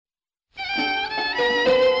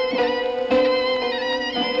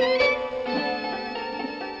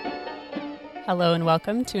Hello and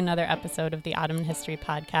welcome to another episode of the Ottoman History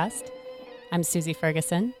Podcast. I'm Susie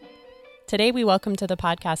Ferguson. Today we welcome to the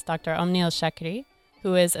podcast Dr. Omnia Shakry,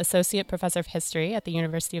 who is Associate Professor of History at the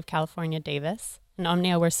University of California, Davis. And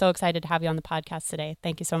Omnia, we're so excited to have you on the podcast today.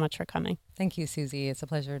 Thank you so much for coming. Thank you, Susie. It's a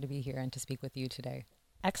pleasure to be here and to speak with you today.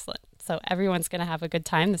 Excellent. So everyone's going to have a good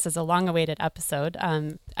time. This is a long-awaited episode.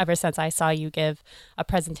 Ever since I saw you give a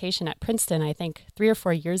presentation at Princeton, I think 3 or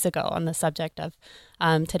 4 years ago, on the subject of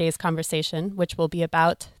today's conversation, which will be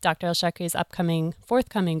about Dr. El-Shakry's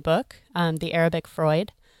forthcoming book, The Arabic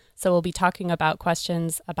Freud. So we'll be talking about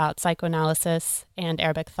questions about psychoanalysis and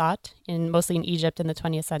Arabic thought, mostly in Egypt in the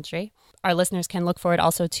 20th century. Our listeners can look forward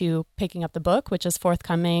also to picking up the book, which is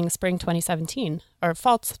forthcoming spring 2017, or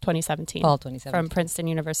fall 2017. Fall 2017. From Princeton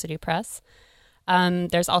University Press.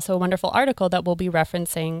 There's also a wonderful article that we'll be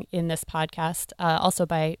referencing in this podcast, also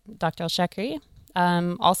by Dr. El-Shakry,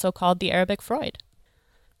 also called The Arabic Freud.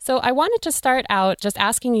 So I wanted to start out just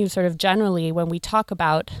asking you sort of generally, when we talk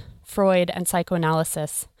about Freud and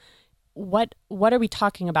psychoanalysis, what are we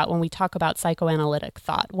talking about when we talk about psychoanalytic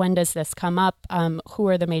thought? When does this come up? Who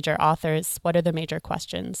are the major authors? What are the major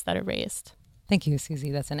questions that are raised? Thank you,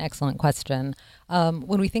 Susie. That's an excellent question.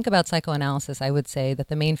 When we think about psychoanalysis, I would say that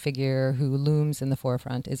the main figure who looms in the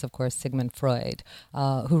forefront is, of course, Sigmund Freud,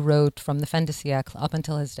 who wrote from the fin de siècle up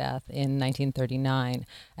until his death in 1939.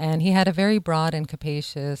 And he had a very broad and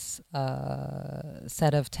capacious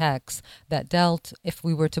set of texts that dealt, if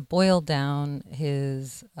we were to boil down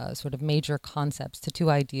his sort of major concepts to 2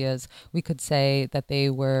 ideas, we could say that they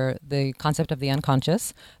were the concept of the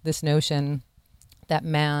unconscious, this notion that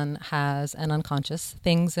man has an unconscious,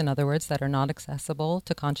 things, in other words, that are not accessible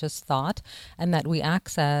to conscious thought, and that we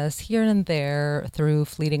access here and there through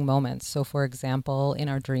fleeting moments. So, for example, in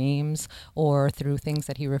our dreams, or through things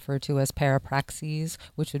that he referred to as parapraxes,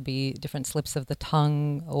 which would be different slips of the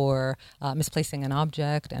tongue, or misplacing an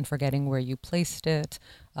object and forgetting where you placed it,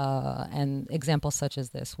 and examples such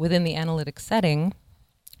as this. Within the analytic setting,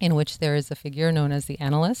 in which there is a figure known as the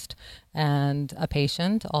analyst and a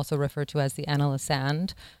patient, also referred to as the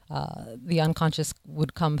analysand, the unconscious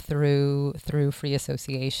would come through free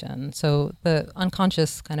association. So the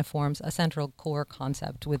unconscious kind of forms a central core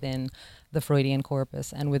concept within the Freudian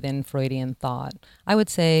corpus and within Freudian thought. I would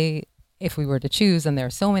say, if we were to choose, and there are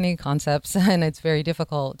so many concepts, and it's very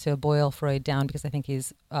difficult to boil Freud down because I think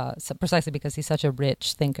he's, precisely because he's such a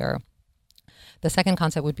rich thinker. The second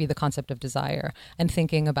concept would be the concept of desire, and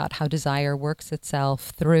thinking about how desire works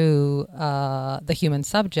itself through the human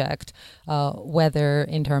subject, whether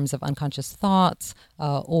in terms of unconscious thoughts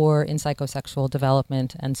or in psychosexual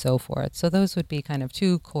development and so forth. So those would be kind of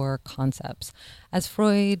 2 core concepts. As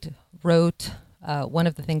Freud wrote, one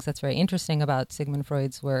of the things that's very interesting about Sigmund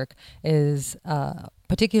Freud's work is,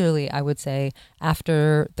 particularly, I would say,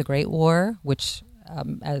 after the Great War, which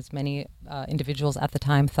as many individuals at the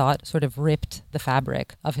time thought, sort of ripped the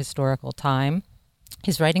fabric of historical time,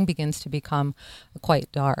 his writing begins to become quite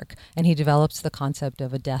dark, and he develops the concept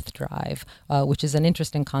of a death drive, which is an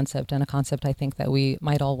interesting concept, and a concept I think that we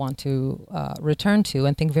might all want to return to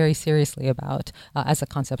and think very seriously about as a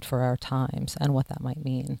concept for our times and what that might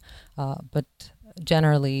mean. But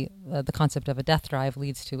generally, the concept of a death drive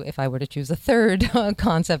leads to, if I were to choose a third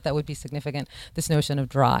concept that would be significant, this notion of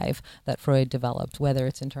drive that Freud developed, whether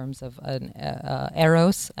it's in terms of an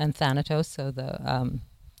eros and thanatos, so the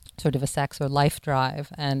sort of a sex or life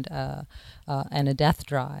drive, and a death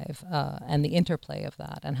drive, and the interplay of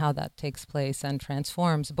that, and how that takes place and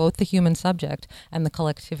transforms both the human subject and the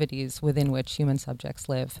collectivities within which human subjects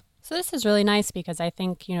live. So this is really nice because I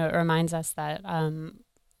think, it reminds us that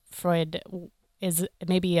Freud is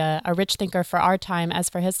maybe a rich thinker for our time as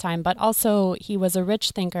for his time, but also he was a rich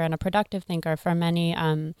thinker and a productive thinker for many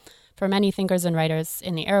thinkers and writers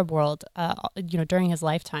in the Arab world, during his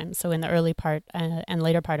lifetime. So in the early part and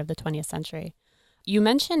later part of the 20th century. You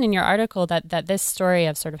mentioned in your article that this story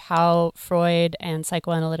of sort of how Freud and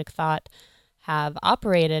psychoanalytic thought have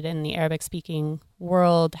operated in the Arabic-speaking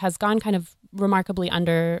world has gone kind of remarkably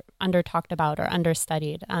under talked about or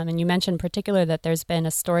understudied. And you mentioned in particular that there's been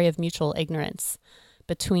a story of mutual ignorance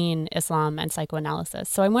between Islam and psychoanalysis.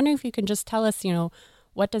 So I'm wondering if you can just tell us,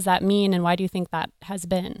 what does that mean and why do you think that has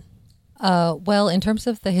been? Well, in terms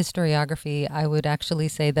of the historiography, I would actually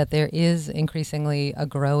say that there is increasingly a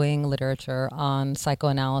growing literature on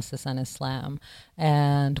psychoanalysis and Islam.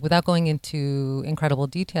 And without going into incredible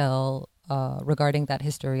detail regarding that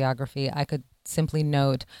historiography, I could simply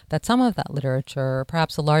note that some of that literature,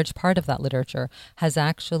 perhaps a large part of that literature, has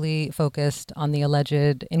actually focused on the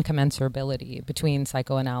alleged incommensurability between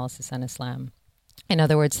psychoanalysis and Islam. In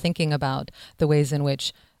other words, thinking about the ways in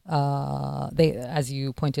which they, as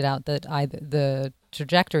you pointed out, that the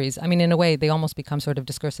trajectories, I mean, in a way, they almost become sort of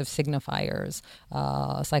discursive signifiers,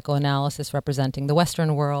 psychoanalysis representing the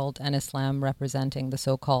Western world and Islam representing the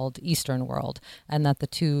so-called Eastern world, and that the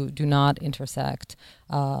two do not intersect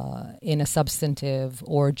in a substantive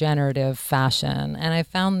or generative fashion. And I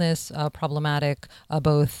found this problematic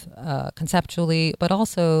both conceptually, but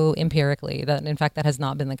also empirically, that in fact that has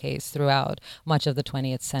not been the case throughout much of the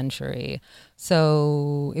 20th century.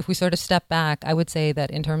 So if we sort of step back, I would say that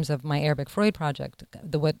in terms of my Arabic Freud project,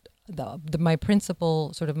 my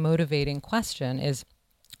principal sort of motivating question is,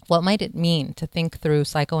 what might it mean to think through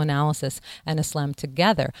psychoanalysis and Islam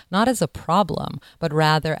together, not as a problem, but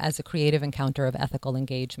rather as a creative encounter of ethical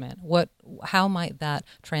engagement? How might that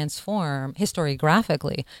transform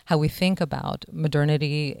historiographically how we think about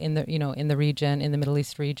modernity in the region, in the Middle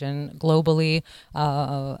East region, globally,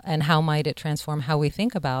 and how might it transform how we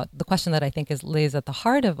think about the question that I think lays at the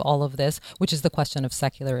heart of all of this, which is the question of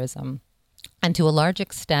secularism. And to a large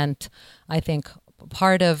extent, I think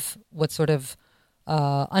part of what sort of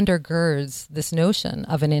undergirds this notion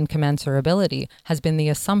of an incommensurability has been the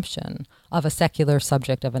assumption of a secular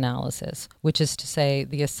subject of analysis, which is to say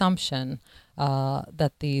the assumption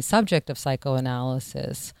that the subject of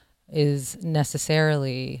psychoanalysis is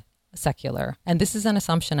necessarily secular. And this is an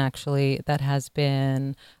assumption, actually, that has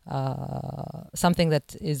been something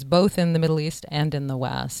that is both in the Middle East and in the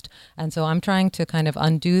West. And so I'm trying to kind of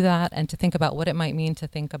undo that and to think about what it might mean to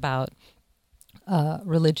think about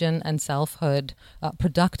religion and selfhood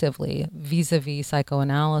productively vis-a-vis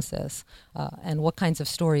psychoanalysis, and what kinds of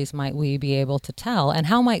stories might we be able to tell, and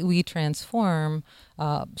how might we transform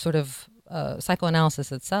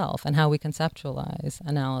psychoanalysis itself and how we conceptualize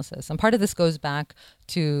analysis. And part of this goes back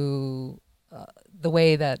to the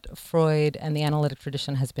way that Freud and the analytic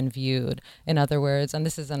tradition has been viewed. In other words, and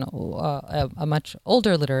this is a much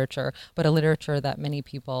older literature, but a literature that many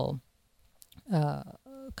people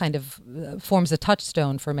kind of forms a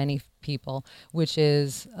touchstone for many people, which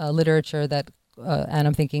is a literature that, and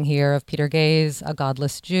I'm thinking here of Peter Gay's A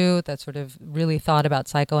Godless Jew, that sort of really thought about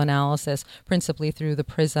psychoanalysis principally through the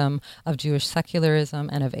prism of Jewish secularism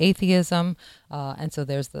and of atheism. And so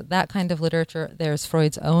there's that kind of literature. There's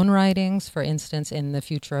Freud's own writings, for instance, in The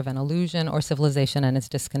Future of an Illusion or Civilization and Its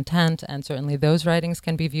Discontent. And certainly those writings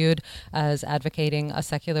can be viewed as advocating a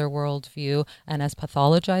secular worldview and as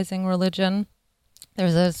pathologizing religion.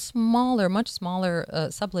 There's a much smaller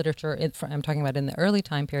subliterature, I'm talking about in the early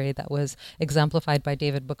time period, that was exemplified by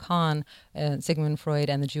David Buchan, Sigmund Freud,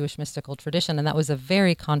 and the Jewish mystical tradition. And that was a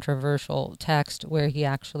very controversial text where he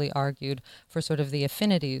actually argued for sort of the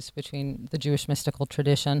affinities between the Jewish mystical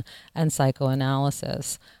tradition and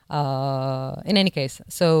psychoanalysis. In any case,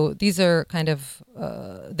 so these are kind of,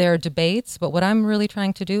 there are debates, but what I'm really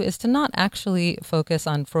trying to do is to not actually focus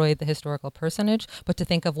on Freud, the historical personage, but to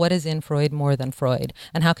think of what is in Freud more than Freud,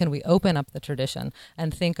 and how can we open up the tradition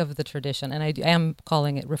and think of the tradition. And I am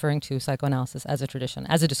referring to psychoanalysis as a tradition,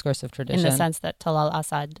 as a discursive tradition. In the sense that Talal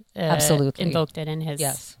Asad absolutely invoked it in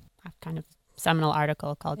his kind of seminal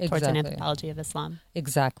article called Towards an Anthropology of Islam.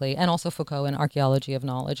 Exactly. And also Foucault and Archaeology of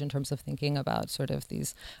Knowledge in terms of thinking about sort of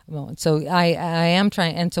these moments. So I am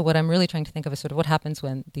trying, and so what I'm really trying to think of is sort of what happens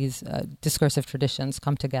when these discursive traditions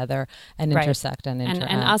come together and intersect and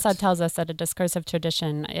interact. And Assad tells us that a discursive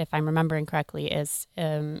tradition, if I'm remembering correctly, is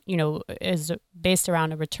based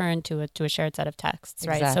around a return to a shared set of texts,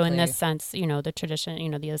 right? Exactly. So in this sense, the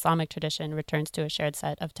tradition, the Islamic tradition returns to a shared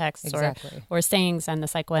set of texts, exactly, or sayings, and the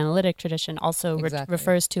psychoanalytic tradition also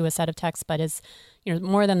refers to a set of texts, but is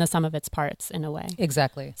more than the sum of its parts in a way.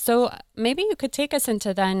 Exactly. So maybe you could take us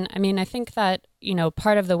into then, I think that,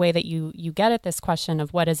 part of the way that you get at this question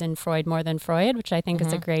of what is in Freud more than Freud, which I think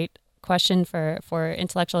is a great question for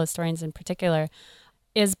intellectual historians in particular,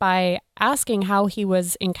 is by asking how he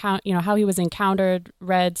was encountered,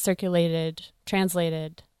 read, circulated,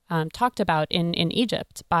 translated, talked about in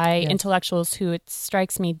Egypt by intellectuals who, it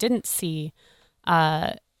strikes me, didn't see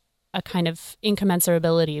a kind of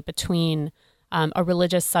incommensurability between a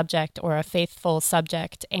religious subject or a faithful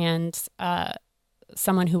subject and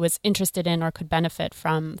someone who was interested in or could benefit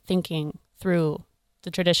from thinking through the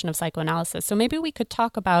tradition of psychoanalysis. So maybe we could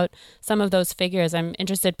talk about some of those figures. I'm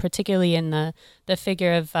interested particularly in the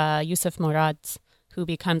figure of Yusuf Murad, who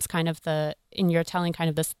becomes kind of in your telling, kind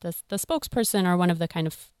of the spokesperson or one of the kind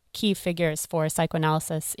of key figures for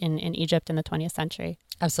psychoanalysis in Egypt in the 20th century.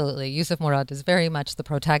 Absolutely. Yusuf Murad is very much the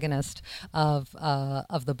protagonist of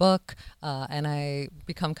the book, and I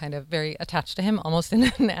become kind of very attached to him almost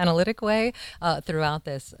in an analytic way throughout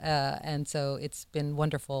this. And so it's been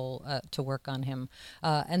wonderful to work on him.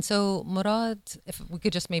 And so Murad, if we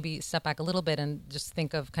could just maybe step back a little bit and just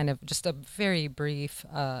think of kind of just a very brief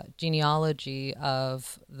genealogy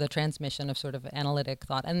of the transmission of sort of analytic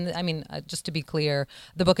thought. And I mean, just to be clear,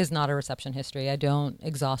 the book is not a reception history. I don't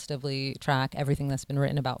exhaustively track everything that's been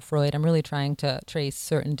written about Freud. I'm really trying to trace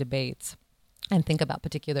certain debates and think about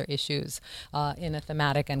particular issues in a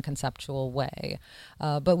thematic and conceptual way.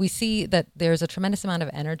 But we see that there's a tremendous amount of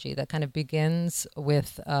energy that kind of begins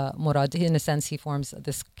with Murad. In a sense, he forms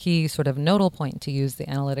this key sort of nodal point, to use the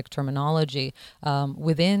analytic terminology,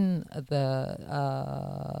 within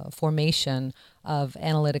the formation of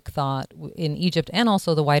analytic thought in Egypt and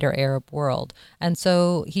also the wider Arab world. And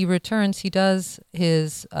so he returns, he does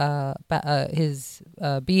his BA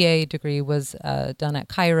degree was done at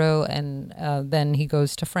Cairo, and then he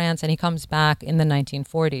goes to France, and he comes back in the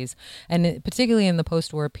 1940s. And particularly in the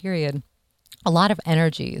post-war period, a lot of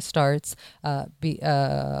energy starts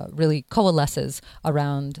really coalesces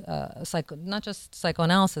around not just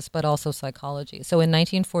psychoanalysis, but also psychology. So in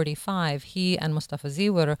 1945, he and Mustafa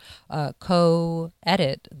Ziwar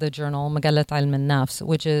co-edit the journal Majallat Ilm al-Nafs,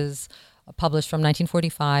 which is published from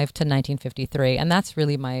 1945 to 1953. And that's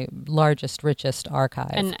really my largest, richest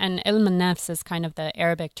archive. And Ilm al-Nafs is kind of the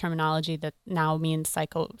Arabic terminology that now means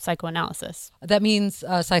psychoanalysis. That means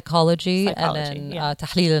psychology, and then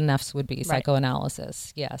Tahlil al-Nafs would be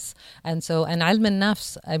psychoanalysis, yes. And so, and Ilm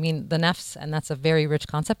al-Nafs, I mean, the nafs, and that's a very rich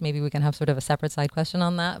concept. Maybe we can have sort of a separate side question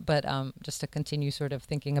on that, but just to continue sort of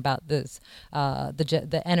thinking about this,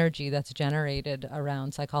 the energy that's generated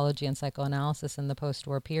around psychology and psychoanalysis in the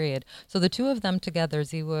post-war period. So the two of them together,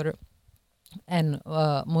 Ziwar and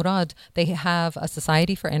Murad, they have a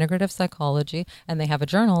Society for Integrative Psychology, and they have a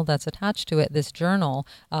journal that's attached to it. This journal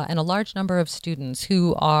and a large number of students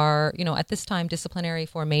who are, you know, at this time, disciplinary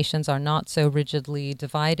formations are not so rigidly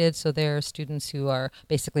divided. So there are students who are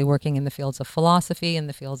basically working in the fields of philosophy, in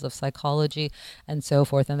the fields of psychology, and so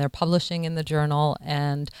forth. And they're publishing in the journal.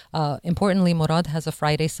 And importantly, Murad has a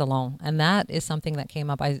Friday salon, and that is something that came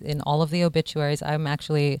up in all of the obituaries. I'm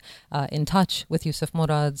actually in touch with Yusuf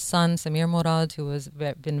Murad's son, Samir Murad, who has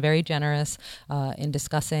been very generous in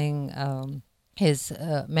discussing his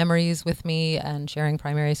memories with me and sharing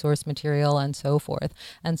primary source material and so forth.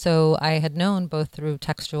 And so I had known both through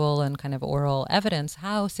textual and kind of oral evidence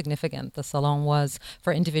how significant the salon was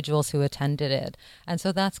for individuals who attended it. And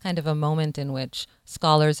so that's kind of a moment in which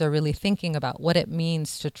scholars are really thinking about what it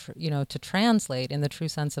means to to translate in the true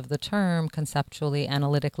sense of the term, conceptually,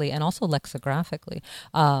 analytically, and also lexicographically,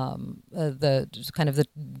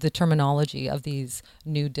 the terminology of these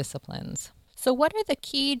new disciplines. So what are the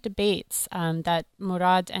key debates that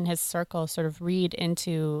Murad and his circle sort of read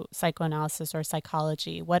into psychoanalysis or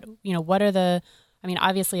psychology? What are the, I mean,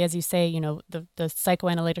 obviously, as you say, the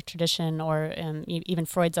psychoanalytic tradition or even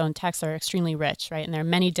Freud's own texts are extremely rich, right? And there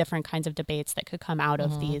are many different kinds of debates that could come out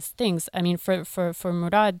of these things. I mean, for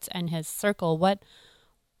Murad and his circle,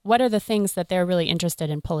 what are the things that they're really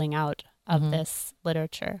interested in pulling out of this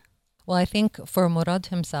literature? Well, I think for Murad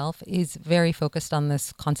himself, he's very focused on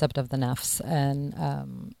this concept of the nafs, and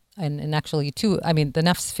actually the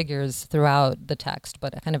nafs figures throughout the text,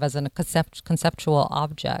 but kind of as a conceptual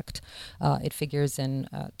object. It figures in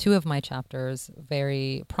two of my chapters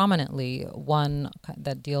very prominently. One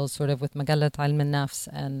that deals sort of with Majallat Ilm al-Nafs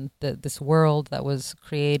and this world that was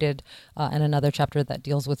created, and another chapter that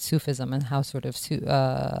deals with Sufism and how sort of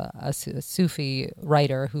a Sufi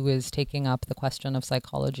writer who is taking up the question of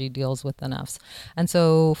psychology deals with the nafs. And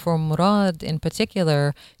so for Murad in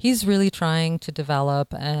particular, he's really trying to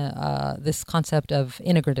develop this concept of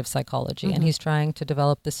integrative psychology, and he's trying to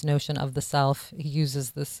develop this notion of the self. He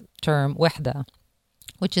uses this term wahda,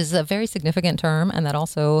 which is a very significant term, and that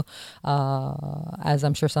also, as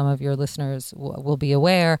I'm sure some of your listeners will be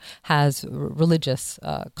aware, has religious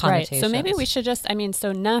connotations. Right. So maybe we should just,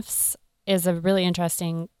 so nafs is a really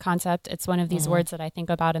interesting concept. It's one of these words that I think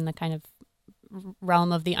about in the kind of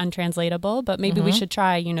realm of the untranslatable, but maybe we should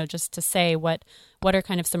try, just to say what are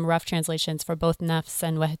kind of some rough translations for both nafs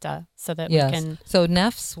and wahda, so that we can... So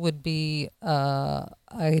nafs would be,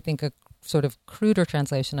 I think, a sort of cruder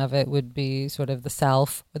translation of it would be sort of the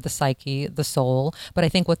self, or the psyche, the soul. But I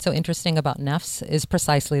think what's so interesting about nafs is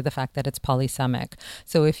precisely the fact that it's polysemic.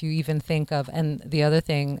 So if you even think of, and the other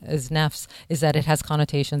thing is nafs, is that it has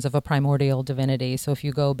connotations of a primordial divinity. So if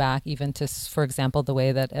you go back even to, for example, the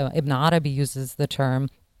way that Ibn Arabi uses the term,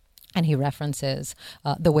 And he references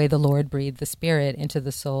the way the Lord breathed the Spirit into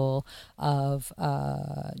the soul of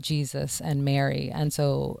Jesus and Mary. And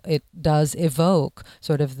so it does evoke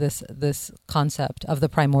sort of this concept of the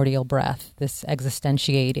primordial breath, this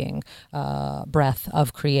existentiating breath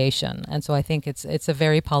of creation. And so I think it's a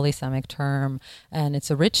very polysemic term, and it's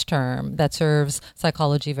a rich term that serves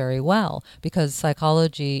psychology very well, because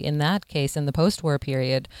psychology in that case, in the post-war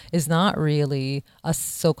period, is not really a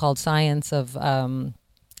so-called science of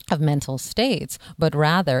mental states, but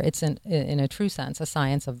rather it's in a true sense a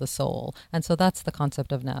science of the soul. And so that's the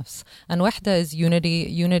concept of nafs. And wahda is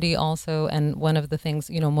unity also. And one of the things,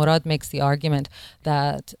 Murad makes the argument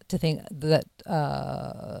that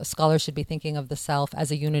scholars should be thinking of the self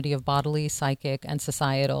as a unity of bodily, psychic, and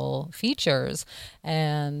societal features.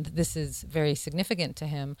 And this is very significant to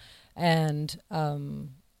him. And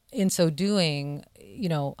in so doing,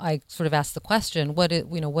 I sort of asked the question, what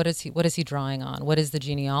is he drawing on? What is the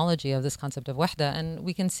genealogy of this concept of wahda? And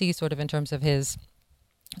we can see sort of in terms of his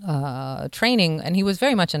training, and he was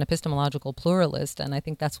very much an epistemological pluralist, and I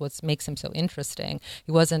think that's what makes him so interesting.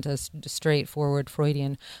 He wasn't a straightforward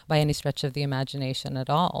Freudian by any stretch of the imagination at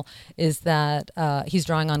all, is that he's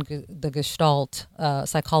drawing on the Gestalt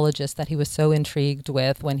psychologist that he was so intrigued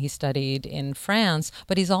with when he studied in France,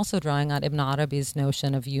 but he's also drawing on Ibn Arabi's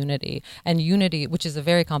notion of unity, and unity, which is a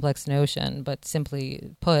very complex notion, but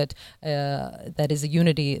simply put, that is a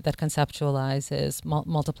unity that conceptualizes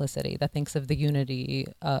multiplicity, that thinks of the unity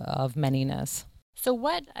of manyness. So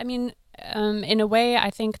in a way,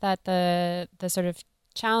 I think that the sort of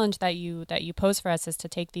challenge that you pose for us is to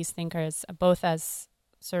take these thinkers both as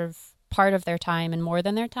sort of part of their time and more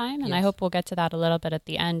than their time. And yes. I hope we'll get to that a little bit at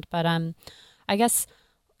the end. But I guess,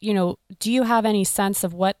 do you have any sense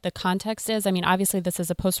of what the context is? I mean, obviously this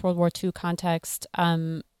is a post-World War II context.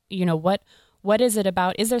 What is it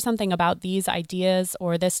about? Is there something about these ideas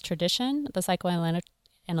or this tradition, the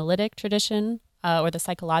psychoanalytic tradition, or the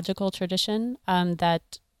psychological tradition that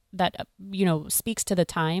speaks to the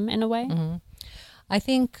time in a way? Mm-hmm. I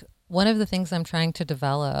think one of the things I'm trying to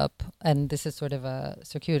develop, and this is sort of a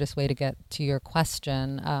circuitous way to get to your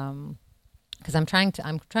question, because I'm trying to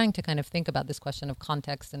kind of think about this question of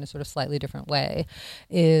context in a sort of slightly different way,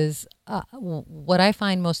 is what I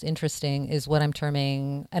find most interesting is what I'm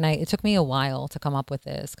terming, and it took me a while to come up with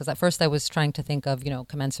this, because at first I was trying to think of,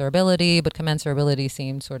 commensurability, but commensurability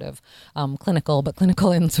seemed sort of clinical, but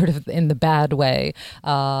clinical in sort of in the bad way.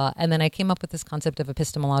 And then I came up with this concept of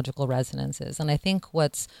epistemological resonances. And I think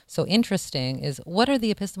what's so interesting is, what are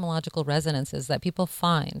the epistemological resonances that people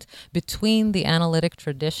find between the analytic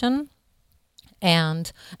tradition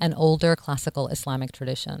and an older classical Islamic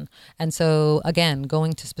tradition? And so, again,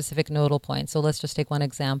 going to specific nodal points. So let's just take one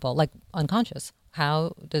example, like unconscious.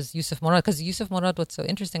 How does Yusuf Murad, because Yusuf Murad, what's so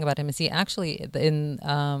interesting about him is he actually, in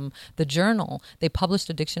the journal, they published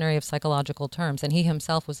a dictionary of psychological terms, and he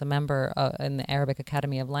himself was a member in the Arabic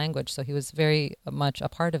Academy of Language, so he was very much a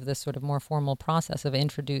part of this sort of more formal process of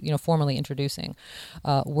formally introducing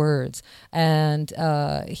words. And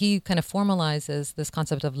he kind of formalizes this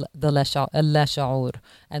concept of the la sha'ur,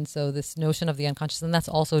 and so this notion of the unconscious, and that's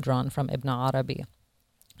also drawn from Ibn Arabi.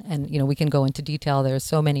 And, we can go into detail. There's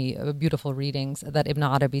so many beautiful readings that Ibn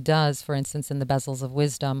Arabi does, for instance, in the Bezels of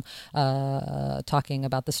Wisdom, talking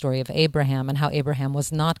about the story of Abraham and how Abraham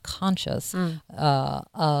was not conscious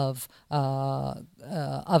of the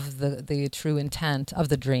true intent of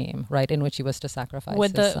the dream, right, in which he was to sacrifice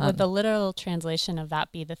his son. Would the literal translation of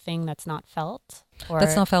that be the thing that's not felt?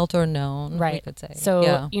 That's not felt or known, right? We could say.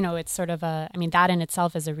 So, it's sort of that in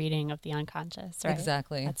itself is a reading of the unconscious, right?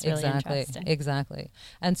 Exactly. That's really interesting. Exactly.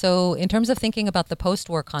 And so in terms of thinking about the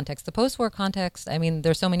post-war context,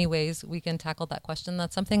 there's so many ways we can tackle that question.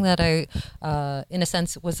 That's something that I, in a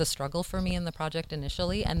sense, was a struggle for me in the project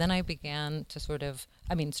initially. And then I began to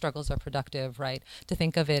struggles are productive, right? To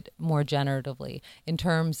think of it more generatively in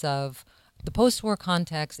terms of the post-war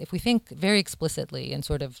context. If we think very explicitly in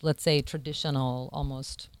sort of, let's say, traditional,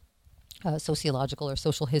 almost sociological or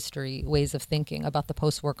social history ways of thinking about the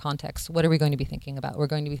post-war context, what are we going to be thinking about? We're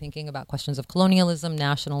going to be thinking about questions of colonialism,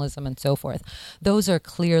 nationalism, and so forth. Those are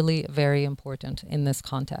clearly very important in this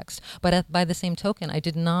context. But by the same token, I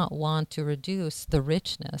did not want to reduce the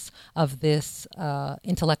richness of this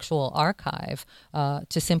intellectual archive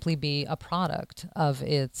to simply be a product of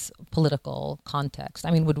its political context.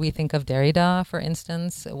 Would we think of Derrida, for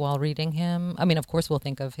instance, while reading him? Of course, we'll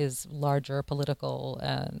think of his larger political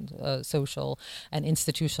and social and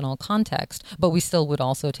institutional context, but we still would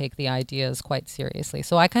also take the ideas quite seriously.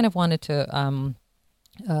 So I kind of wanted to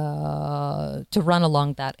run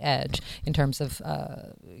along that edge in terms of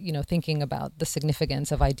thinking about the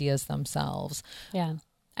significance of ideas themselves. Yeah.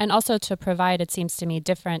 And also to provide, it seems to me,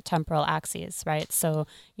 different temporal axes, right? So,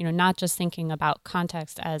 not just thinking about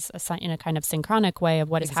context as in a kind of synchronic way of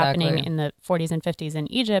what is happening in the 40s and 50s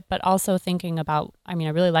in Egypt, but also thinking about, I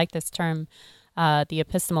really like this term, the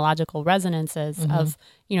epistemological resonances of,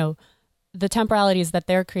 the temporalities that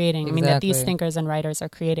they're creating, that these thinkers and writers are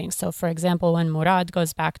creating. So, for example, when Murad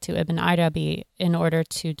goes back to Ibn Arabi in order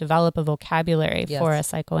to develop a vocabulary for a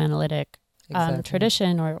psychoanalytic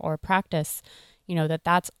tradition or practice,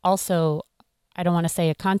 that's also, I don't want to say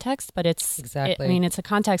a context, but it's it's a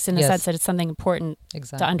context in the sense that it's something important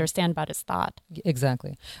to understand about his thought.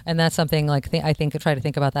 Exactly. And that's something I think I try to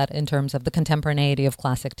think about that in terms of the contemporaneity of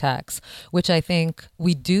classic texts, which I think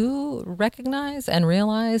we do recognize and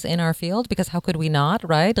realize in our field, because how could we not,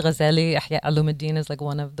 right? Ghazali, Ihya Ulumuddin is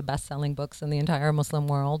one of the best-selling books in the entire Muslim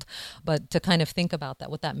world. But to kind of think about that,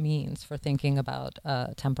 what that means for thinking about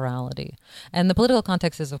temporality. And the political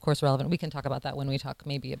context is, of course, relevant. We can talk about that when we talk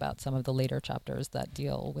maybe about some of the later chapters that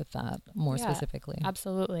deal with that more specifically.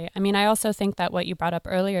 Absolutely. I also think that what you brought up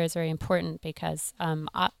earlier is very important because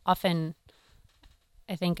often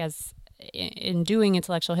I think as in doing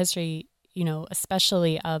intellectual history,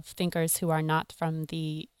 especially of thinkers who are not from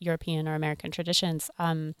the European or American traditions,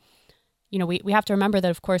 we have to remember that,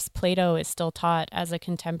 of course, Plato is still taught as a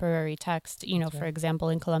contemporary text, for example,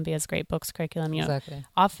 in Columbia's Great Books curriculum.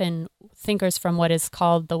 Often thinkers from what is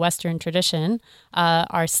called the Western tradition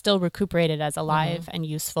are still recuperated as alive and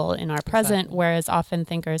useful in our present, whereas often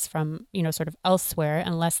thinkers from, sort of elsewhere,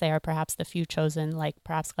 unless they are perhaps the few chosen, like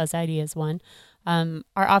perhaps Ghazali is one, are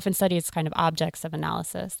often studied as kind of objects of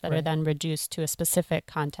analysis that are then reduced to a specific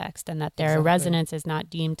context, and that their resonance is not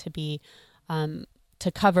deemed to be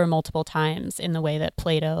to cover multiple times in the way that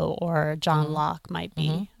Plato or John Locke might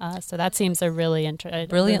be. So that seems a really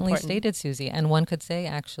brilliantly stated, Susie. And one could say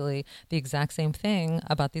actually the exact same thing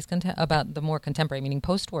about these about the more contemporary, meaning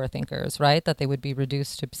post-war thinkers, right? That they would be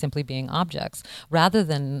reduced to simply being objects, rather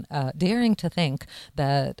than daring to think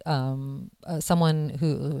that someone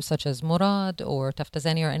who, such as Murad or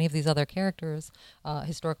Taftazani or any of these other characters,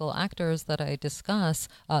 historical actors that I discuss,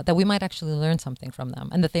 that we might actually learn something from them,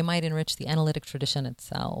 and that they might enrich the analytic tradition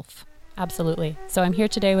itself. Absolutely. So I'm here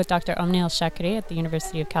today with Dr. Omnia Shakry at the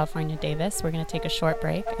University of California, Davis. We're going to take a short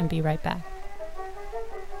break and be right back.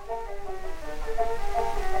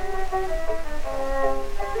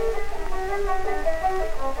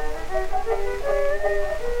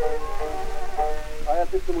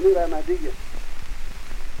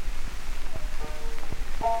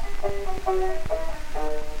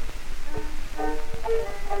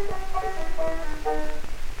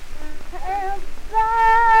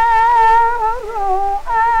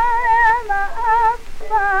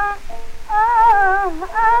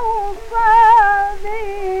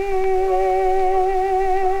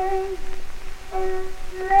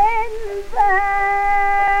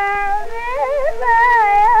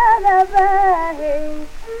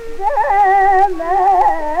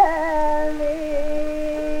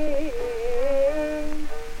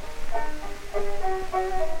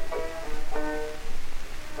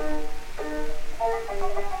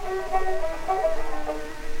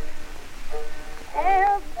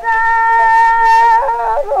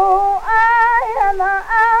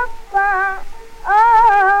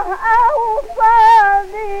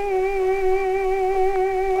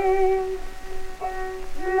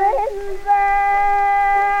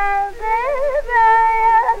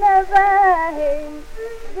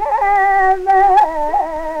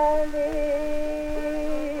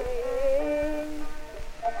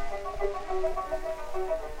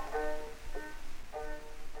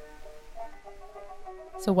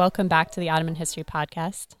 So welcome back to the Ottoman History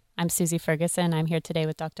Podcast. I'm Susie Ferguson. I'm here today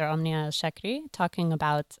with Dr. Omnia Shakry, talking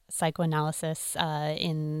about psychoanalysis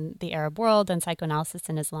in the Arab world and psychoanalysis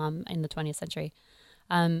in Islam in the 20th century.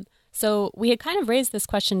 So we had kind of raised this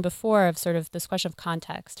question before of sort of this question of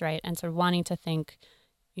context, right? And sort of wanting to think,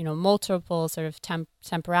 multiple sort of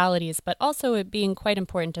temporalities, but also it being quite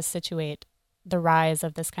important to situate the rise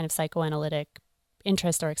of this kind of psychoanalytic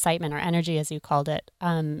interest or excitement or energy, as you called it,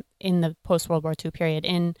 in the post-World War II period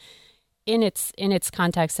in its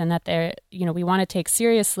context, and that there, we want to take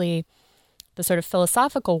seriously the sort of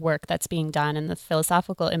philosophical work that's being done and the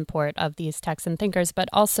philosophical import of these texts and thinkers, but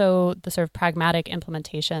also the sort of pragmatic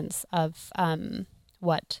implementations of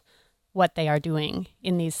what they are doing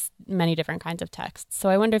in these many different kinds of texts. So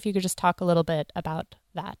I wonder if you could just talk a little bit about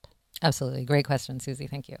that. Absolutely. Great question, Susie.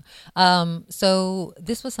 Thank you. So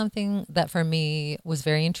this was something that for me was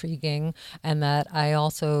very intriguing and that I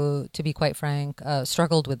also, to be quite frank,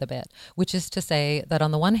 struggled with a bit, which is to say that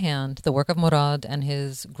on the one hand, the work of Murad and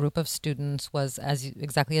his group of students was,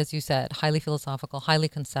 exactly as you said, highly philosophical, highly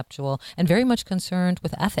conceptual, and very much concerned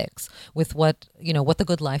with ethics, with what the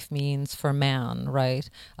good life means for man, right?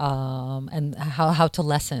 And how to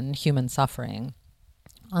lessen human suffering.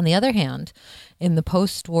 On the other hand, in the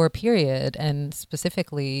post-war period, and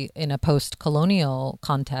specifically in a post-colonial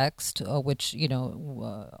context, which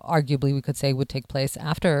arguably we could say would take place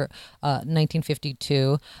after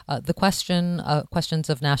 1952, the questions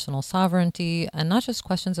of national sovereignty, and not just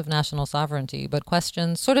questions of national sovereignty, but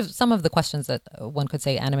some of the questions that one could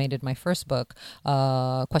say animated my first book,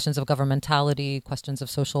 questions of governmentality, questions of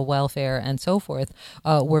social welfare, and so forth,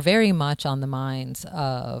 were very much on the minds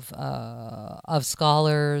of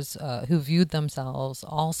scholars who viewed themselves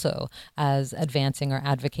also as advancing or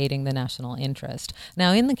advocating the national interest.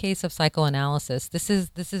 Now, in the case of psychoanalysis, this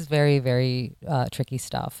is very, very tricky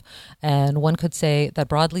stuff. And one could say that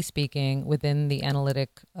broadly speaking, within the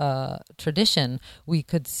analytic tradition, we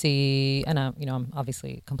could see, and I'm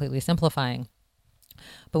obviously completely simplifying,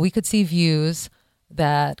 but we could see views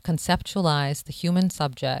that conceptualize the human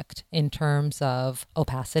subject in terms of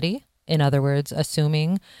opacity. In other words,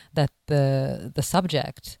 assuming that the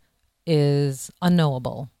subject is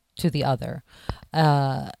unknowable to the other.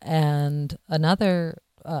 And another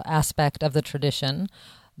aspect of the tradition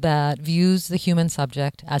that views the human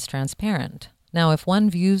subject as transparent. Now, if one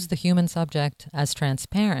views the human subject as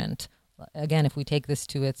transparent, again, if we take this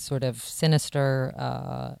to its sort of sinister,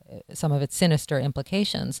 some of its sinister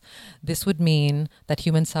implications, this would mean that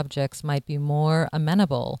human subjects might be more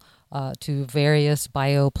amenable to various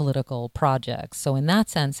biopolitical projects. So in that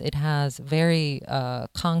sense, it has very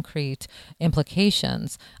concrete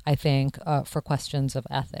implications, I think, for questions of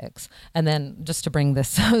ethics. And then just to bring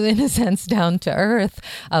this, in a sense, down to earth,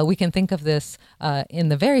 we can think of this in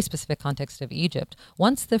the very specific context of Egypt.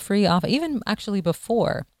 Once the even actually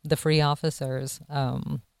before the free officers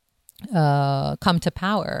come to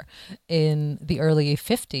power in the early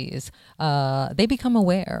 50s, they become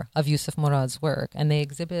aware of Yusuf Murad's work, and they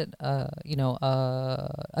exhibit,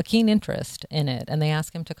 a keen interest in it. And they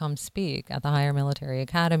ask him to come speak at the Higher Military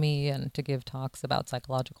Academy and to give talks about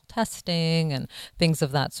psychological testing and things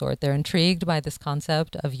of that sort. They're intrigued by this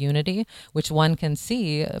concept of unity, which one can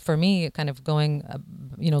see, for me, kind of going,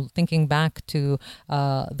 thinking back to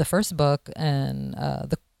the first book and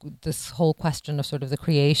this whole question of sort of the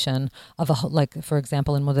creation of for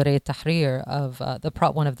example, in Mudareh Tahrir of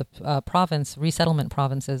one of the resettlement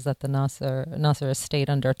provinces that the Nasser estate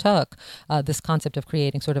undertook, this concept of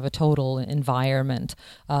creating sort of a total environment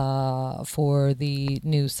for the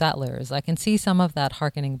new settlers. I can see some of that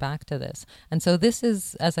hearkening back to this. And so this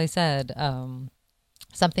is, as I said,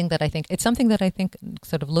 something that I think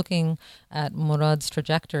sort of looking at Murad's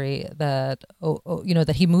trajectory that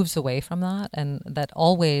that he moves away from that, and that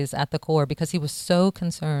always at the core, because he was so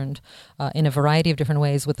concerned in a variety of different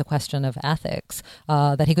ways with the question of ethics,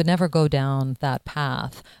 that he could never go down that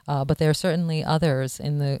path. But there are certainly others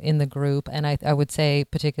in the group, and I would say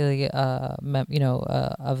particularly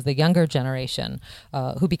of the younger generation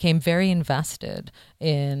who became very invested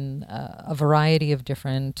in a variety of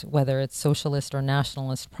different, whether it's socialist or nationalist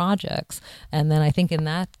projects. And then I think in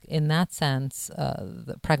that sense,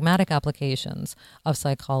 the pragmatic applications of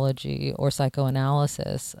psychology or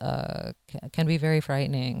psychoanalysis can be very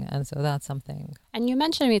frightening. And so that's something. And you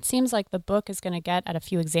mentioned, it seems like the book is going to get at a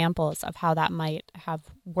few examples of how that might have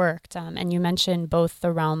worked. And you mentioned both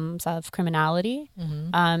the realms of criminality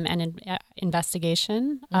and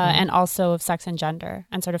investigation, and also of sex and gender,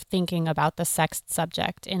 and sort of thinking about the sex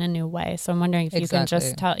subject in a new way. So I'm wondering if you can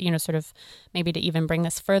just tell, sort of maybe to even bring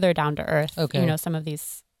this further down to earth, some of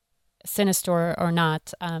these sinister or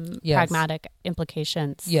not pragmatic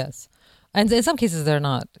implications. Yes. And in some cases, they're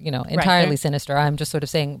not, entirely sinister. I'm just sort of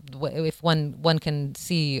saying, if one can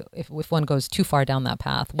see, if one goes too far down that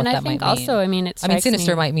path, what that might mean. Also,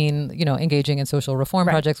 sinister might mean, engaging in social reform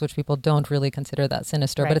projects, which people don't really consider that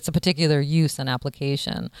sinister, but it's a particular use and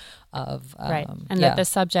application of that the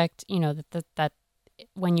subject, that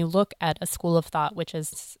when you look at a school of thought, which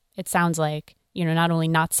is, it sounds like, not only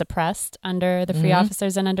not suppressed under the free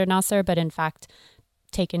officers and under Nasser, but in fact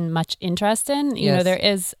taken much interest in, there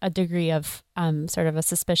is a degree of sort of a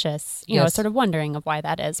suspicious, you know, sort of wondering of why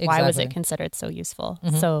that is. Exactly. Why was it considered so useful?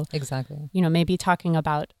 So exactly, you know, maybe talking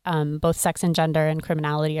about both sex and gender and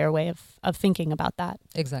criminality are a way of thinking about that.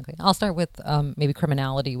 Exactly. I'll start with maybe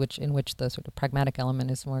criminality, in which the sort of pragmatic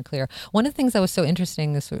element is more clear. One of the things that was so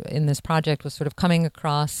interesting in this project was sort of coming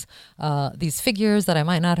across these figures that I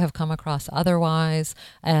might not have come across otherwise.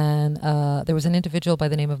 And there was an individual by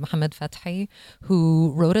the name of Mohammed Fathi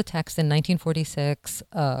who wrote a text in 1946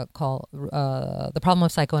 called The Problem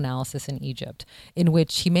of Psychoanalysis in Egypt, in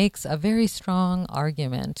which he makes a very strong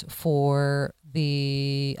argument for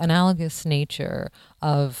the analogous nature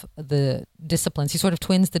of the disciplines. He sort of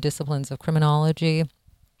twins the disciplines of criminology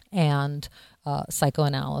and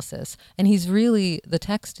psychoanalysis. And the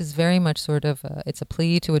text is very much sort of, it's a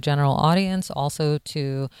plea to a general audience, also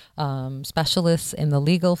to specialists in the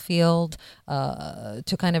legal field,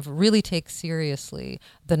 to kind of really take seriously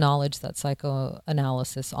the knowledge that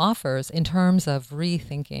psychoanalysis offers in terms of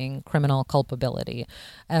rethinking criminal culpability.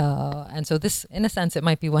 And so this, in a sense, it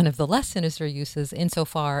might be one of the less sinister uses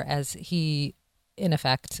insofar as he, in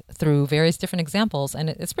effect, through various different examples, and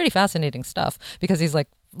it's pretty fascinating stuff because he's like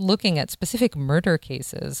looking at specific murder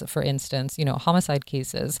cases, for instance, you know, homicide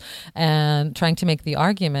cases, and trying to make the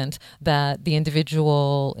argument that the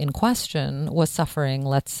individual in question was suffering,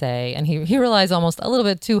 let's say, and he relies almost a little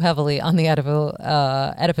bit too heavily on the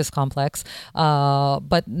Oedipus complex,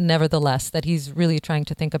 but nevertheless that he's really trying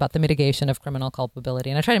to think about the mitigation of criminal culpability.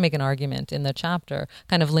 And I try to make an argument in the chapter,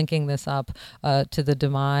 kind of linking this up to the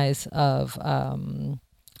demise of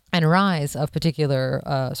and rise of particular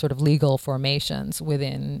sort of legal formations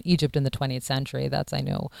within Egypt in the 20th century. That's, I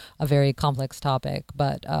know, a very complex topic,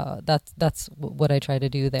 but that's what I try to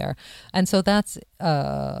do there. And so that's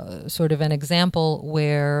sort of an example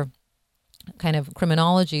where kind of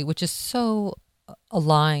criminology, which is so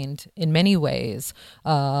aligned in many ways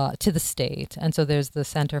to the state. And so there's the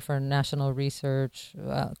Center for National Research,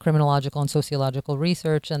 Criminological and Sociological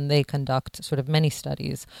Research, and they conduct sort of many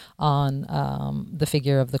studies on the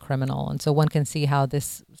figure of the criminal. And so one can see how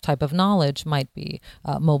this type of knowledge might be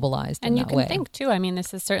mobilized in that way. And you can think, too, I mean,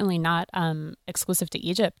 this is certainly not exclusive to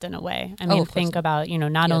Egypt in a way. I mean, think about, you know,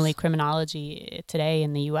 not only criminology today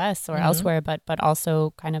in the U.S. or elsewhere, but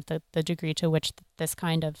also kind of the degree to which this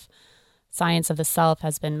kind of science of the self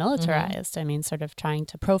has been militarized. I mean, sort of trying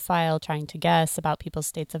to profile, trying to guess about people's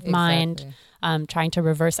states of mind, trying to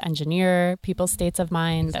reverse engineer people's states of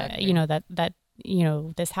mind. You know, that you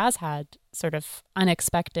know, this has had sort of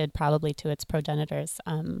unexpected, probably to its progenitors,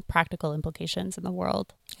 practical implications in the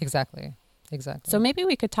world. Exactly. So maybe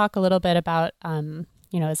we could talk a little bit about,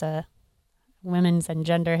 you know, as a women's and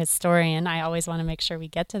gender historian, I always want to make sure we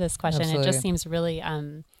get to this question. Absolutely. It just seems really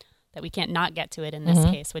that we can't not get to it in this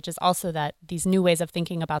case, which is also that these new ways of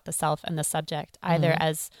thinking about the self and the subject, either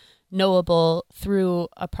as knowable through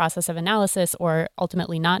a process of analysis or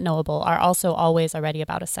ultimately not knowable, are also always already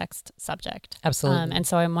about a sexed subject. Absolutely. And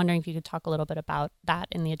so I'm wondering if you could talk a little bit about that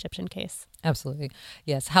in the Egyptian case. Absolutely.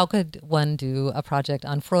 Yes. How could one do a project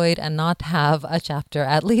on Freud and not have a chapter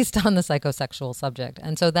at least on the psychosexual subject?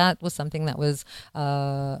 And so that was something that was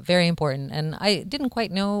very important. And I didn't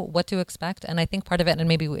quite know what to expect. And I think part of it, and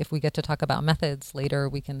maybe if we get to talk about methods later,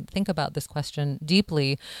 we can think about this question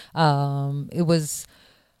deeply.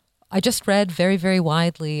 I just read very, very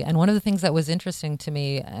widely. And one of the things that was interesting to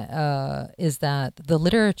me is that the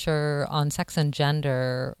literature on sex and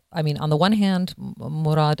gender, I mean, on the one hand,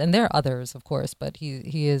 Murad, and there are others, of course, but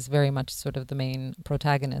he is very much sort of the main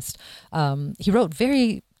protagonist. He wrote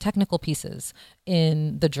very technical pieces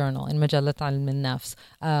in the journal, in Majallat Ilm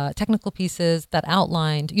al-Nafs, technical pieces that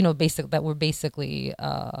outlined, you know, that were basically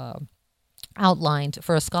outlined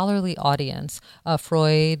for a scholarly audience, the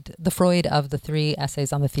Freud of the 3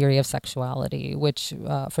 essays on the theory of sexuality, which,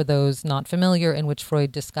 for those not familiar, in which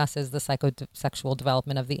Freud discusses the psychosexual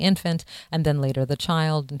development of the infant and then later the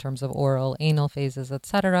child in terms of oral, anal phases,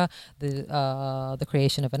 etc., the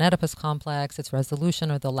creation of an Oedipus complex, its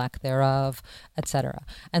resolution or the lack thereof, etc.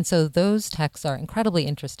 And so those texts are incredibly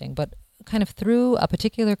interesting, but kind of through a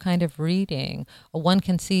particular kind of reading, one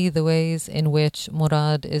can see the ways in which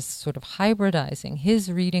Murad is sort of hybridizing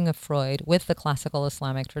his reading of Freud with the classical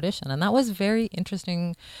Islamic tradition. And that was very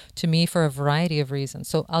interesting to me for a variety of reasons.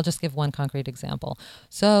 So I'll just give one concrete example.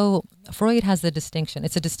 So Freud has the distinction.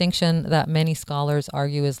 It's a distinction that many scholars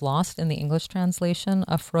argue is lost in the English translation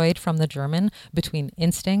of Freud from the German between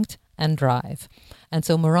instinct and drive. And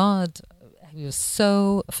so Murad he was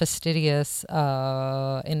so fastidious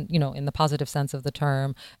in the positive sense of the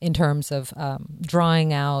term, in terms of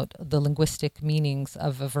drawing out the linguistic meanings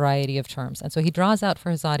of a variety of terms. And so he draws out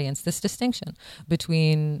for his audience this distinction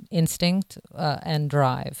between instinct and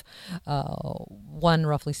drive. One,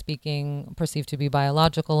 roughly speaking, perceived to be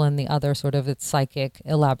biological, and the other sort of its psychic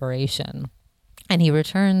elaboration. And he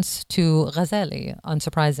returns to Ghazali,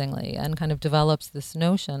 unsurprisingly, and kind of develops this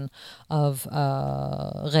notion of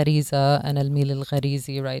ghariza and al-mil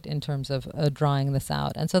al-gharizi, right, in terms of drawing this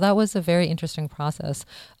out. And so that was a very interesting process.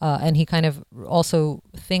 And he kind of also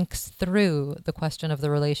thinks through the question of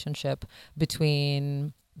the relationship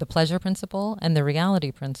between the pleasure principle and the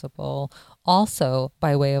reality principle, also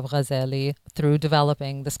by way of Ghazali, through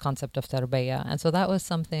developing this concept of tarbiyah. And so that was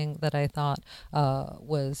something that I thought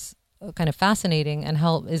was kind of fascinating and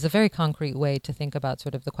is a very concrete way to think about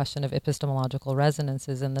sort of the question of epistemological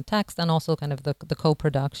resonances in the text, and also kind of the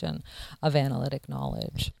co-production of analytic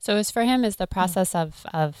knowledge. So is for him, is the process of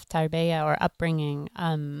tarbiyah, or upbringing,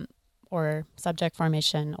 or subject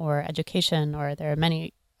formation, or education, or there are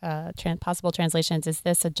many possible translations, is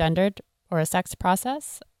this a gendered or a sex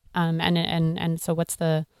process? And so what's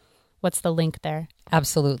the link there?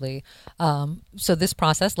 Absolutely. So this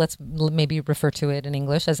process, let's maybe refer to it in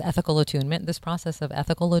English as ethical attunement. This process of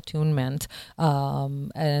ethical attunement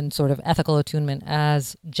and sort of ethical attunement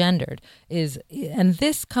as gendered and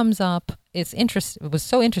this comes up, it was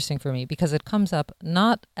so interesting for me because it comes up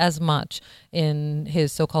not as much in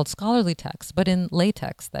his so-called scholarly texts, but in lay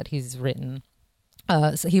texts that he's written.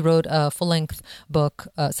 So he wrote a full-length book,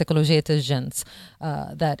 Psychologie des gens,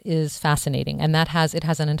 that is fascinating, and it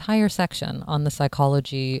has an entire section on the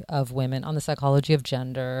psychology of women, on the psychology of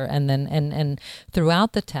gender, and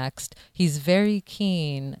throughout the text, he's very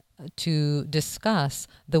keen to discuss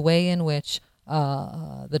the way in which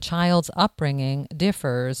the child's upbringing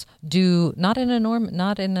differs, not in a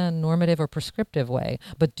normative or prescriptive way,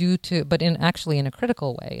 but actually in a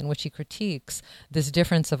critical way, in which he critiques this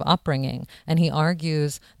difference of upbringing, and he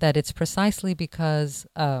argues that it's precisely because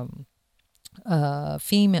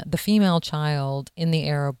the female child in the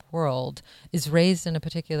Arab world is raised in a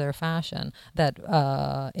particular fashion that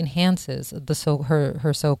enhances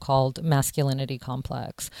her so-called masculinity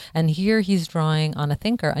complex. And here he's drawing on a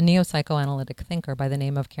neo-psychoanalytic thinker by the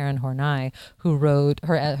name of Karen Horney, who wrote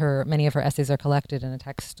many of her essays are collected in a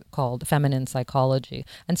text called Feminine Psychology.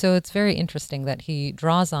 And so it's very interesting that he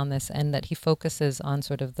draws on this and that he focuses on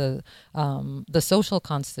sort of the social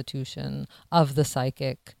constitution of the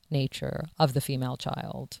psychic nature of the female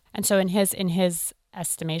child. And so in his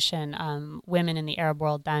estimation, women in the Arab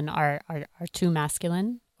world then are too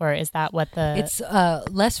masculine? Or is that what It's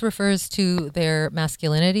less refers to their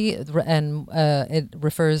masculinity, and it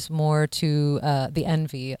refers more to the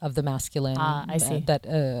envy of the masculine. I see.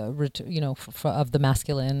 Of the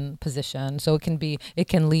masculine position. So it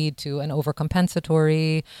can lead to an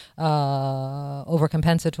overcompensatory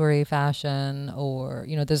fashion, or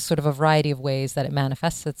there's sort of a variety of ways that it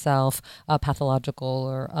manifests itself, pathological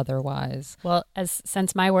or otherwise. Well,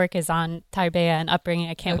 since my work is on tarbiyah and upbringing,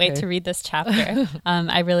 I can't wait to read this chapter.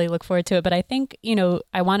 I really look forward to it. But I think,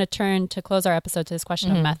 I want to turn to close our episode to this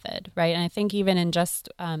question of method, right? And I think even in just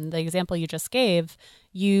the example you just gave,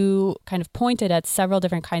 you kind of pointed at several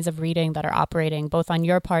different kinds of reading that are operating both on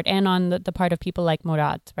your part and on the part of people like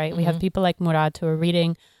Murad, right? We have people like Murad who are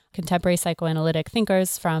reading contemporary psychoanalytic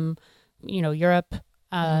thinkers from, Europe,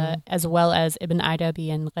 as well as Ibn Arabi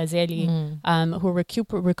and Ghazali, who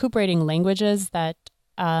are recuperating languages that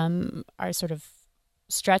are sort of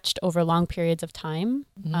stretched over long periods of time,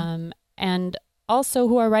 and also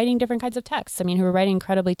who are writing different kinds of texts. I mean, who are writing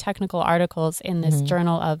incredibly technical articles in this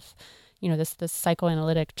journal of, this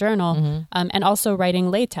psychoanalytic journal, and also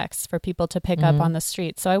writing lay texts for people to pick up on the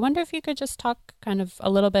street. So I wonder if you could just talk kind of a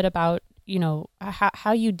little bit about,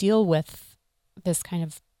 how you deal with this kind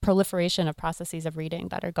of proliferation of processes of reading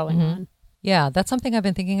that are going on. Yeah, that's something I've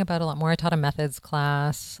been thinking about a lot more. I taught a methods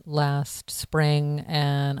class last spring,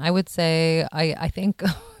 and I would say I think,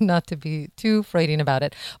 not to be too Freudian about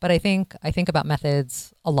it, but I think about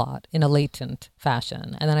methods a lot in a latent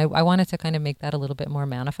fashion. And then I wanted to kind of make that a little bit more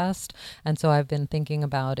manifest. And so I've been thinking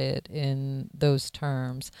about it in those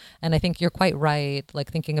terms. And I think you're quite right,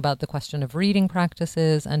 like thinking about the question of reading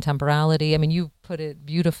practices and temporality. I mean, you put it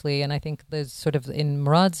beautifully. And I think there's sort of, in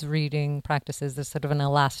Murad's reading practices, there's sort of an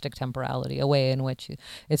elastic temporality, a way in which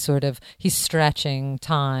it's sort of, he's stretching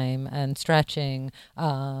time and stretching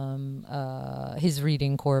his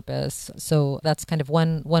reading corpus. So that's kind of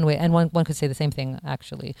one way. And one could say the same thing,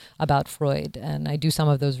 actually, about Freud. And I do some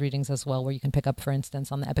of those readings as well, where you can pick up, for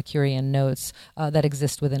instance, on the Epicurean notes that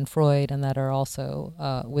exist within Freud and that are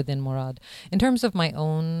also within Murad. In terms of my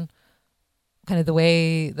own kind of the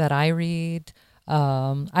way that I read,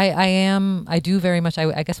 I do very much,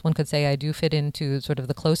 I guess one could say I do fit into sort of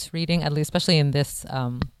the close reading, at least especially in this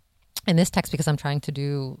text, because I'm trying to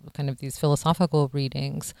do kind of these philosophical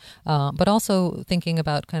readings, but also thinking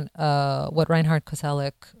about kind of what Reinhard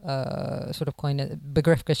Koselleck sort of coined,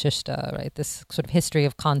 Begriffsgeschichte, right? This sort of history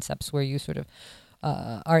of concepts, where you sort of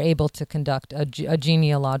are able to conduct a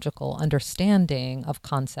genealogical understanding of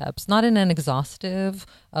concepts, not in an exhaustive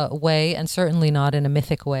way, and certainly not in a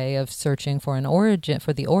mythic way of searching for an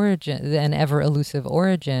ever elusive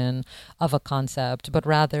origin of a concept, but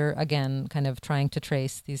rather, again, kind of trying to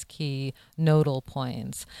trace these key nodal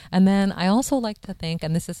points. And then I also like to think,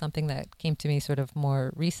 and this is something that came to me sort of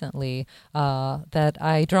more recently, that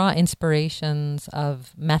I draw inspirations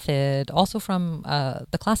of method also from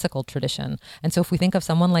the classical tradition. And so if we think of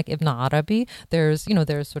someone like Ibn Arabi, there's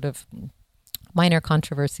sort of minor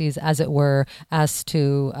controversies, as it were, as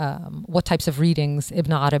to what types of readings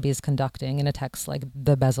Ibn Arabi is conducting in a text like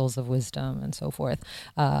the Bezels of Wisdom and so forth.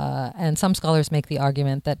 And some scholars make the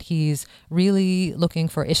argument that he's really looking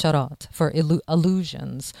for isharat, for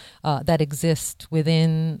allusions that exist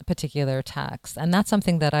within particular texts. And that's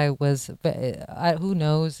something that who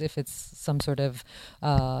knows if it's some sort of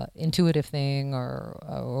intuitive thing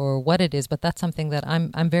or what it is, but that's something that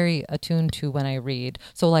I'm very attuned to when I read.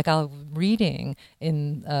 So like I'll reading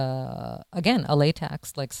in again a lay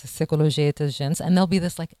text like Psychologie des gens, and there'll be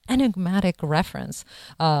this like enigmatic reference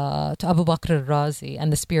to Abu Bakr al-Razi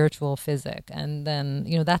and the spiritual physic, and then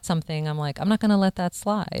that's something I'm like, I'm not going to let that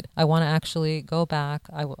slide. I want to actually go back.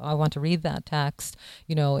 I want to read that text.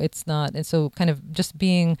 It's not, and so kind of just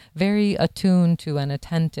being very attuned to and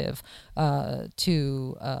attentive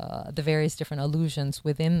to the various different allusions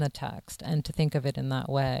within the text, and to think of it in that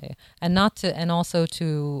way, and also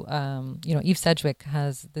to Eve Sedgwick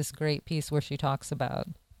has this great piece where she talks about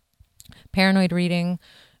paranoid reading,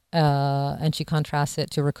 and she contrasts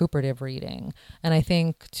it to recuperative reading. And I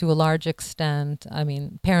think to a large extent,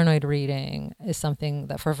 paranoid reading is something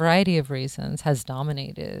that for a variety of reasons has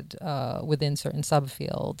dominated within certain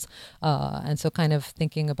subfields. And so kind of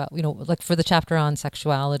thinking about, like for the chapter on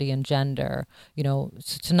sexuality and gender,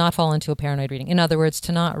 to not fall into a paranoid reading. In other words,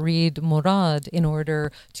 to not read Murad in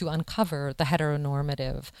order to uncover the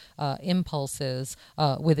heteronormative impulses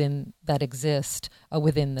that exist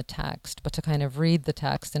within the text, but to kind of read the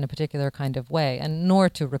text in a particular kind of way, and nor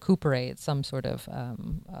to recuperate some sort of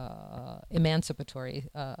emancipatory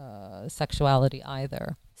sexuality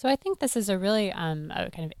either. So I think this is a really kind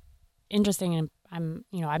of interesting, and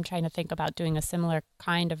I'm trying to think about doing a similar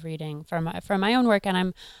kind of reading for my own work,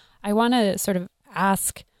 and I want to sort of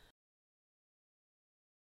ask,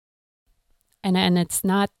 and it's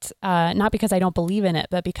not because I don't believe in it,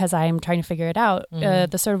 but because I'm trying to figure it out.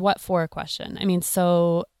 The sort of what for question.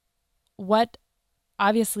 So what?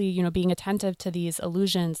 Obviously, being attentive to these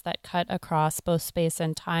allusions that cut across both space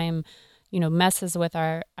and time, messes with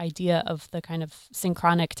our idea of the kind of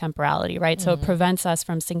synchronic temporality, right? Mm-hmm. So it prevents us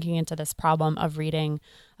from sinking into this problem of reading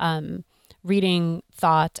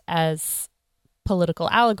thought as political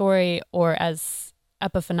allegory or as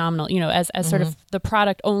epiphenomenal, as sort of the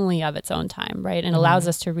product only of its own time, right? And allows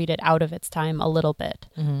us to read it out of its time a little bit.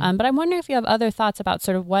 But I'm wondering if you have other thoughts about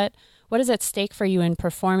sort of what is at stake for you in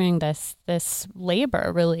performing this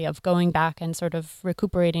labor, really, of going back and sort of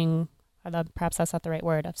recuperating, perhaps that's not the right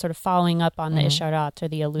word, of sort of following up on the isharat or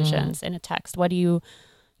the allusions in a text. What do you,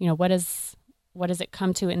 what does it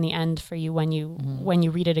come to in the end for you when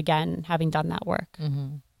you read it again, having done that work?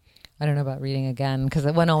 I don't know about reading again, because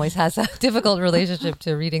one always has a difficult relationship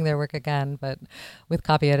to reading their work again, but with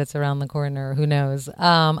copy edits around the corner, who knows?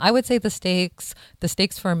 I would say the stakes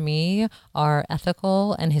for me are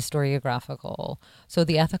ethical and historiographical. So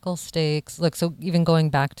the ethical stakes, so even going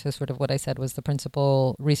back to sort of what I said was the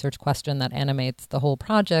principal research question that animates the whole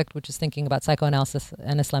project, which is thinking about psychoanalysis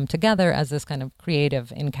and Islam together as this kind of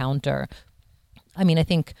creative encounter. I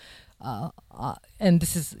think and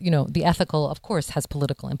this is, the ethical, of course, has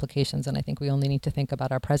political implications. And I think we only need to think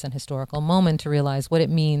about our present historical moment to realize what it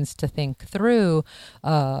means to think through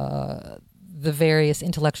the various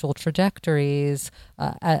intellectual trajectories,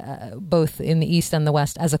 both in the East and the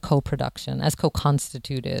West, as a co-production, as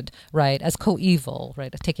co-constituted, right, as co-evil,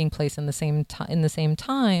 right, taking place in the same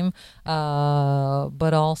time,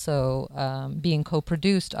 but also being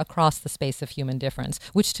co-produced across the space of human difference,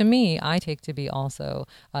 which to me I take to be also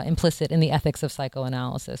implicit in the ethics of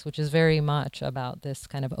psychoanalysis, which is very much about this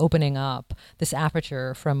kind of opening up, this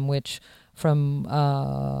aperture from which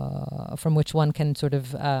one can sort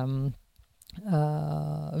of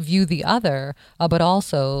view the other, but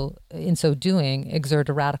also in so doing exert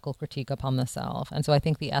a radical critique upon the self. And so I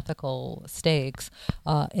think the ethical stakes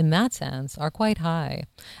in that sense are quite high.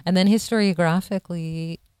 And then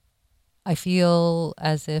historiographically, I feel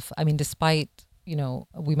as if, I mean, despite,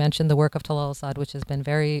 we mentioned the work of Talal Asad, which has been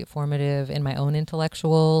very formative in my own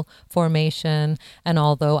intellectual formation. And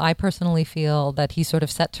although I personally feel that he sort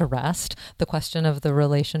of set to rest the question of the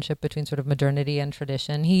relationship between sort of modernity and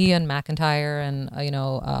tradition, he and MacIntyre and,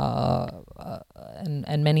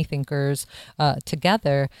 and many thinkers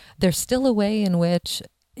together, there's still a way in which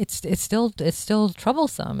it's still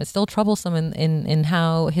troublesome. It's still troublesome in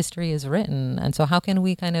how history is written. And so how can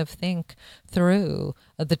we kind of think through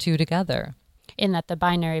the two together? In that the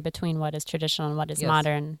binary between what is traditional and what is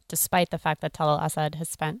modern, despite the fact that Talal Asad has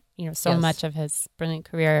spent, so much of his brilliant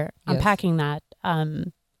career unpacking that,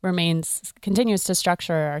 continues to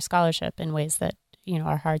structure our scholarship in ways that,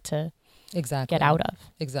 are hard to get out of.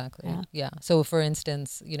 Exactly. Yeah. So for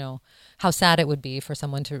instance, how sad it would be for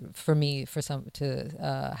someone to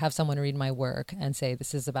have someone read my work and say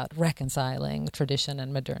this is about reconciling tradition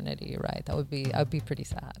and modernity, right? I'd be pretty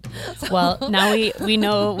sad. So. Well, now we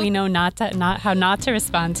know how not to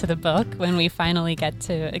respond to the book when we finally get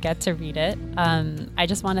to read it. I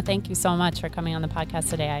just want to thank you so much for coming on the podcast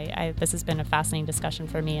today. This has been a fascinating discussion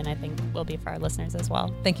for me, and I think will be for our listeners as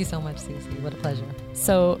well. Thank you so much, Susie. What a pleasure.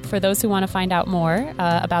 So for those who want to find out more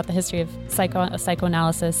about the history of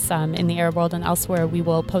psychoanalysis in the Arab world and elsewhere, we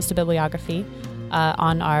will post a bibliography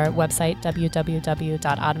on our website,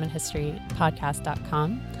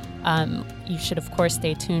 www.ottomanhistorypodcast.com. You should, of course,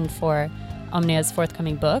 stay tuned for Omnia's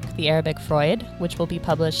forthcoming book, The Arabic Freud, which will be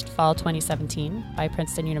published fall 2017 by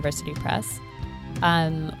Princeton University Press.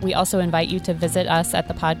 We also invite you to visit us at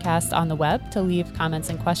the podcast on the web to leave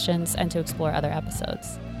comments and questions and to explore other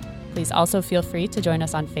episodes. Please also feel free to join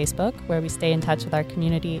us on Facebook, where we stay in touch with our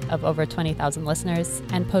community of over 20,000 listeners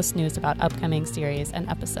and post news about upcoming series and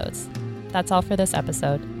episodes. That's all for this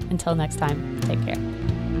episode. Until next time, take care.